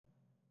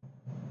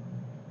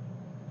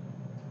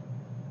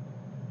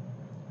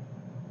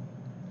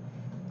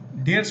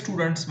Dear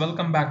students,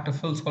 welcome back to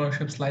Full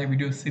Scholarships live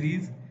video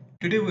series.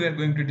 Today we are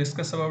going to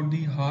discuss about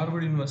the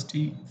Harvard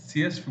University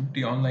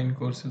CS50 online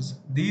courses.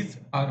 These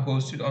are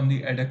hosted on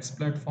the edX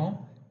platform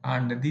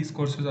and these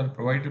courses are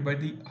provided by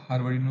the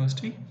Harvard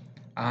University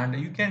and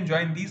you can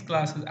join these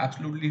classes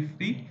absolutely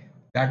free,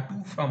 that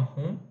too from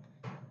home.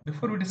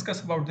 Before we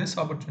discuss about this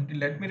opportunity,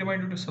 let me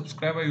remind you to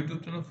subscribe our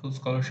YouTube channel Full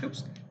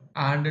Scholarships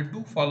and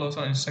do follow us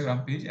on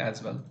Instagram page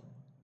as well.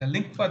 The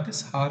link for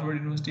this Harvard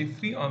University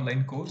free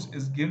online course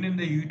is given in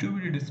the YouTube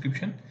video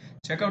description.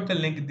 Check out the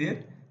link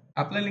there.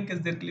 Apply link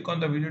is there. Click on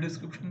the video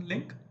description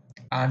link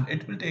and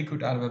it will take you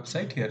to our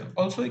website here.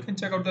 Also, you can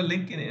check out the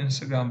link in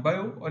Instagram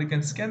bio or you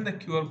can scan the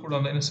QR code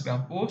on the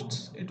Instagram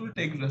posts. It will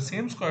take you to the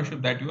same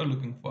scholarship that you are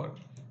looking for.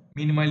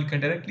 Meanwhile, you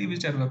can directly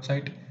visit our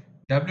website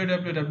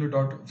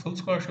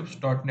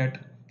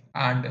www.fullscholarships.net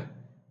and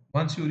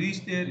once you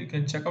reach there, you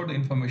can check out the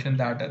information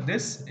that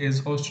this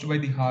is hosted by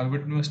the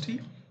Harvard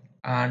University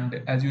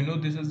and as you know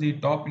this is the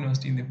top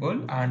university in the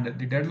world and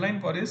the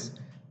deadline for is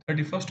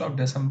 31st of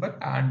December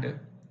and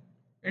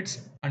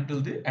it's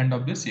until the end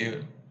of this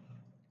year.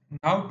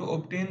 Now to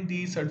obtain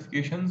the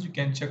certifications you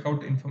can check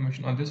out the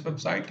information on this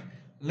website,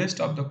 list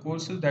of the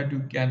courses that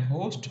you can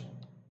host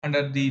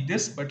under the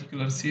this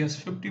particular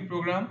CS50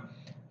 program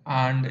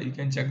and you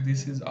can check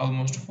this is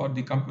almost for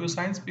the computer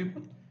science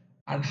people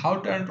and how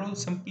to enroll.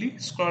 Simply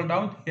scroll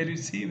down here, you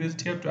see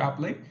visit here to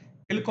apply,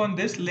 click on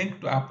this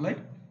link to apply.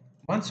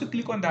 Once you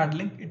click on that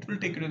link, it will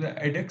take you to the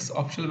edX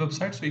official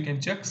website so you can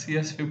check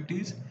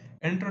CS50's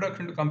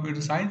Introduction to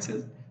Computer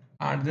Sciences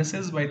and this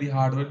is by the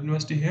Harvard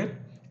University here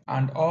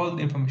and all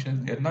the information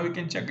is there. Now you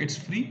can check it's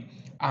free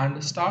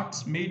and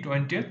starts May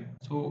 20th.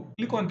 So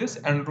click on this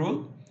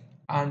enroll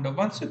and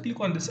once you click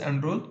on this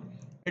enroll,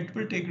 it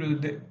will take you to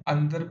the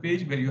another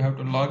page where you have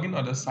to log in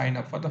or the sign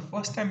up. For the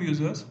first time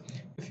users,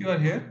 if you are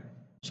here,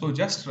 so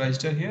just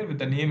register here with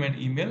the name and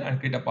email and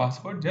create a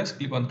password. Just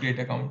click on create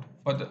account.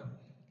 For the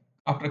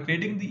after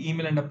creating the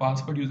email and the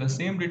password, use the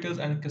same details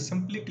and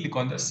simply click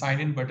on the sign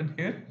in button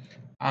here.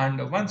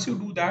 And once you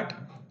do that,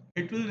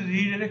 it will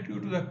redirect you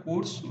to the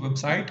course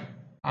website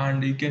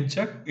and you can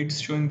check it's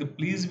showing the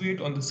please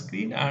wait on the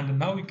screen. And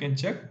now you can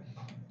check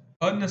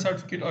earn a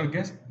certificate or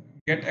get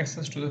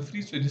access to the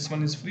free. So this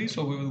one is free,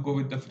 so we will go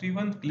with the free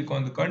one. Click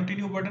on the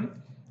continue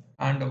button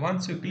and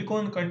once you click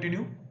on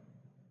continue,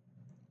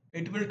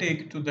 it will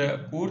take to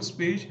the course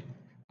page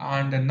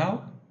and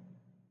now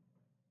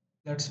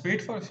let's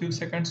wait for a few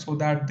seconds so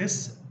that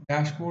this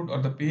dashboard or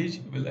the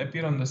page will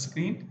appear on the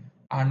screen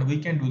and we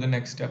can do the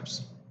next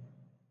steps.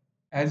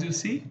 As you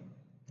see,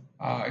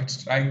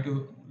 it's trying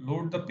to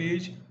load the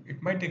page.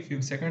 It might take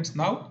few seconds.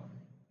 Now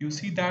you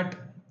see that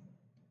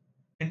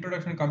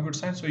introduction to computer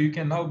science, so you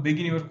can now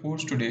begin your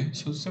course today.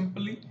 So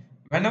simply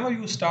whenever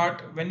you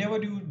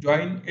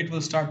join, it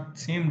will start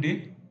same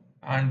day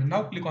and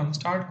now click on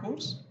start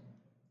course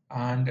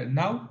and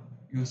now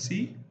you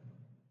see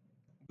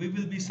we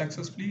will be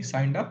successfully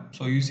signed up.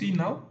 So you see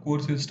now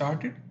course is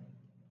started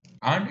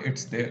and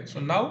it's there. So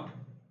now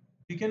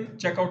you can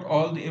check out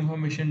all the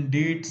information,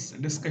 dates,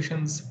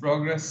 discussions,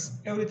 progress,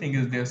 everything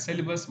is there,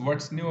 syllabus,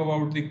 what's new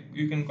about the,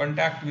 you can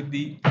contact with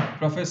the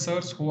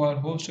professors who are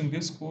hosting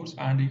this course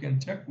and you can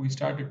check we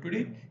started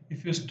today.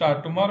 If you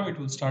start tomorrow, it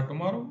will start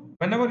tomorrow.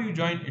 Whenever you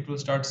join, it will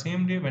start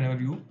same day whenever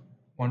you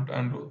want to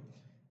enroll.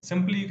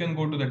 Simply you can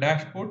go to the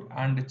dashboard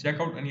and check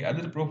out any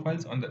other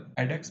profiles on the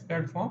edX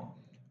platform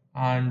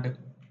and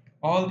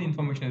all the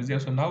information is there.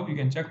 So now you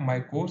can check my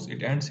course,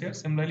 it ends here.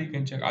 Similarly, you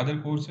can check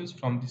other courses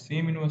from the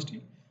same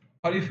university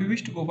or if you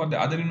wish to go for the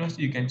other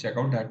university, you can check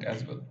out that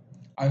as well.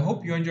 I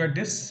hope you enjoyed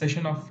this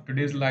session of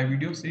today's live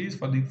video series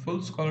for the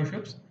full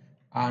scholarships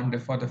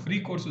and for the free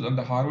courses on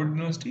the Harvard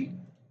University.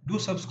 Do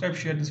subscribe,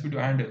 share this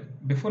video and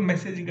before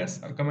messaging us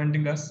or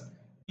commenting us,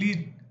 please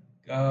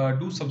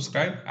do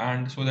subscribe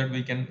and so that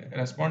we can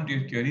respond to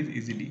your queries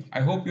easily.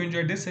 I hope you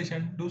enjoyed this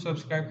session. Do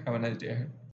subscribe. Have a nice day ahead.